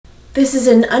This is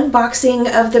an unboxing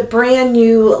of the brand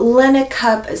new Lena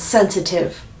Cup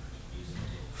Sensitive.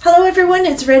 Hello everyone,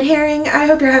 it's Red Herring. I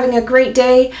hope you're having a great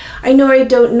day. I know I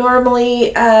don't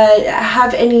normally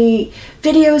have any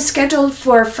videos scheduled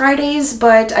for Fridays,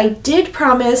 but I did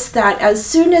promise that as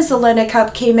soon as the Lena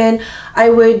Cup came in, I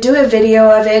would do a video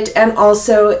of it and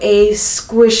also a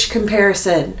squish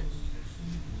comparison.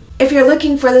 If you're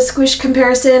looking for the squish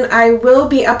comparison, I will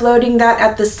be uploading that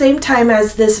at the same time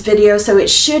as this video, so it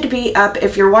should be up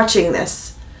if you're watching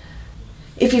this.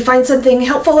 If you find something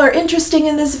helpful or interesting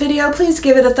in this video, please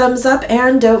give it a thumbs up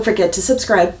and don't forget to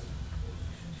subscribe.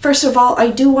 First of all,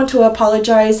 I do want to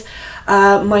apologize.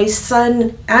 My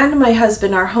son and my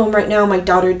husband are home right now. My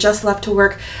daughter just left to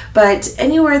work, but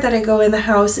anywhere that I go in the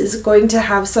house is going to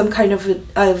have some kind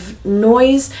of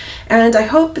noise, and I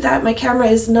hope that my camera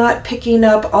is not picking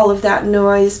up all of that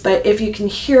noise, but if you can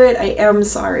hear it, I am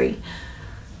sorry.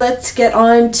 Let's get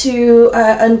on to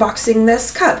unboxing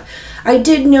this cup. I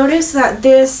did notice that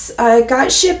this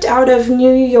got shipped out of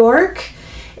New York,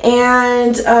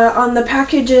 and on the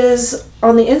packages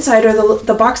on the inside, or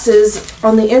the boxes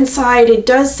on the inside, it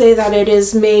does say that it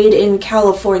is made in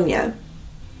California.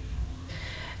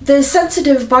 The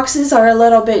sensitive boxes are a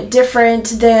little bit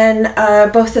different than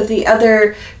both of the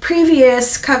other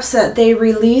previous cups that they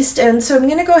released, and so I'm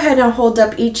going to go ahead and hold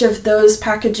up each of those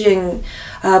packaging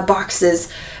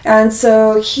boxes. And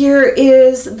so here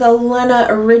is the Lena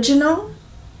Original.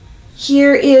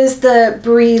 Here is the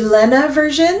Lena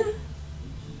version.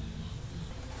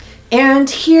 And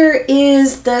here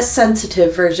is the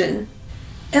sensitive version.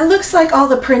 It looks like all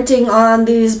the printing on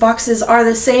these boxes are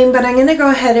the same, but I'm going to go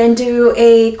ahead and do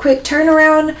a quick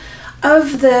turnaround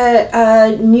of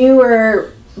the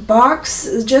newer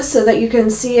box just so that you can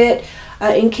see it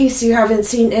in case you haven't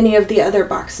seen any of the other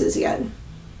boxes yet.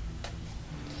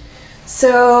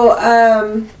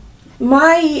 So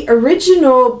my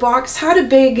original box had a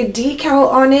big decal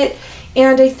on it,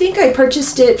 and I think I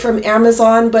purchased it from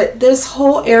Amazon, but this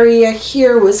whole area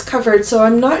here was covered, so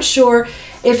I'm not sure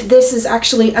if this is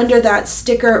actually under that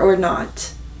sticker or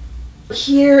not.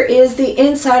 Here is the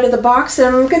inside of the box,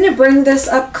 and I'm going to bring this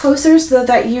up closer so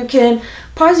that you can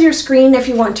pause your screen if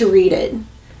you want to read it.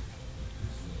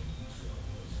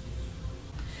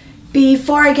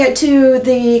 Before I get to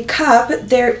the cup,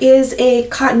 there is a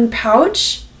cotton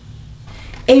pouch,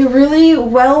 a really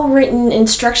well-written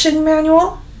instruction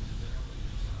manual,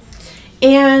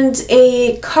 and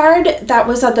a card that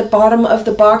was at the bottom of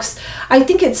the box. I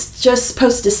think it's just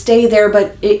supposed to stay there,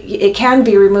 but it can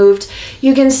be removed.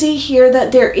 You can see here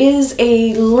that there is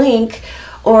a link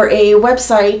or a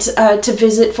website to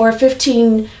visit for a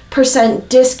 15%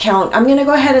 discount. I'm going to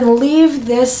go ahead and leave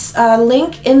this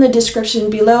link in the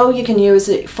description below. You can use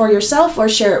it for yourself or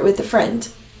share it with a friend.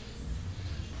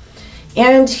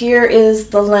 And here is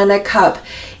the Lena Cup.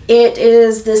 It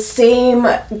is the same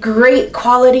great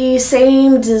quality,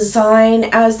 same design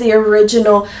as the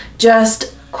original,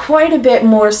 just quite a bit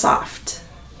more soft.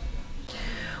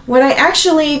 When I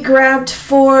actually grabbed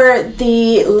for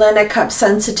the Lena Cup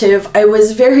Sensitive, I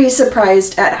was very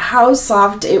surprised at how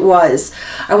soft it was.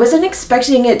 I wasn't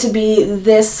expecting it to be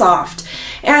this soft,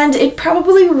 and it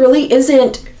probably really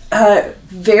isn't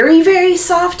very, very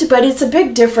soft, but it's a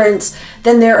big difference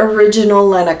than their original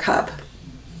Lena Cup.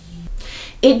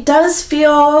 It does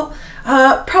feel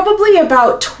probably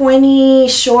about 20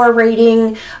 shore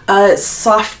rating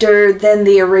softer than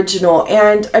the original.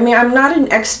 And I mean, I'm not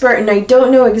an expert and I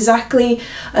don't know exactly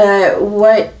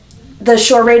what the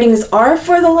shore ratings are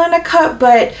for the Lena Cup,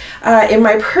 but in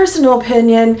my personal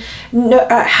opinion,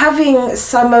 having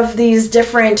some of these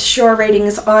different shore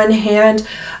ratings on hand,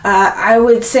 I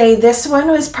would say this one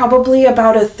was probably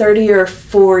about a 30 or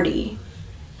 40.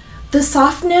 The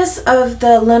softness of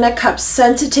the Lena Cup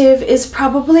Sensitive is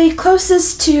probably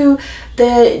closest to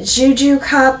the Juju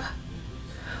Cup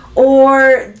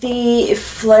or the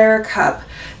Flare Cup.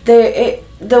 The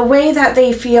way that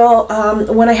they feel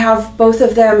when I have both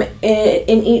of them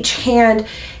in each hand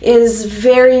is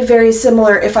very, very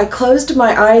similar. If I closed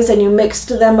my eyes and you mixed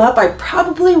them up, I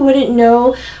probably wouldn't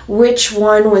know which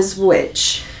one was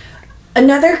which.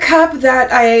 Another cup that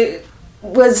I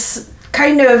was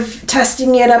kind of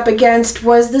testing it up against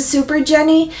was the Super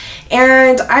Jenny,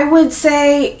 and I would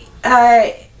say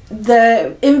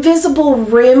the invisible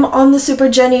rim on the Super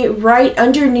Jenny right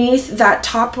underneath that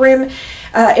top rim,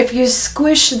 if you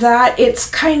squish that, it's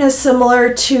kind of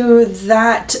similar to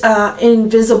that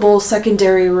invisible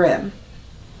secondary rim.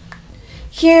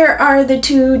 Here are the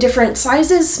two different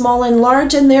sizes, small and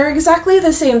large, and they're exactly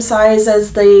the same size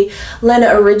as the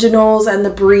Lena Originals and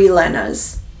the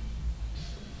Lenas.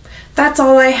 That's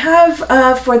all I have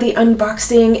for the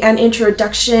unboxing and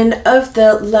introduction of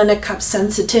the Lena Cup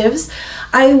Sensitives.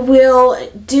 I will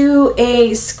do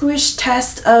a squish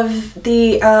test of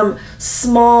the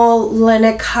small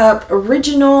Lena Cup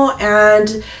Original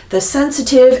and the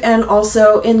Sensitive, and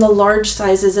also in the large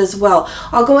sizes as well.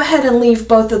 I'll go ahead and leave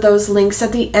both of those links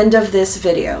at the end of this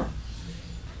video.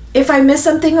 If I missed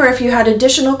something or if you had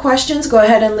additional questions, go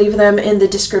ahead and leave them in the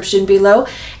description below.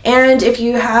 And if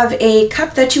you have a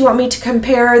cup that you want me to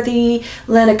compare the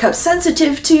Lena Cup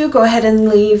Sensitive to, go ahead and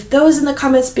leave those in the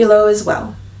comments below as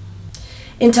well.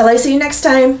 Until I see you next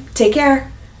time, take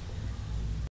care.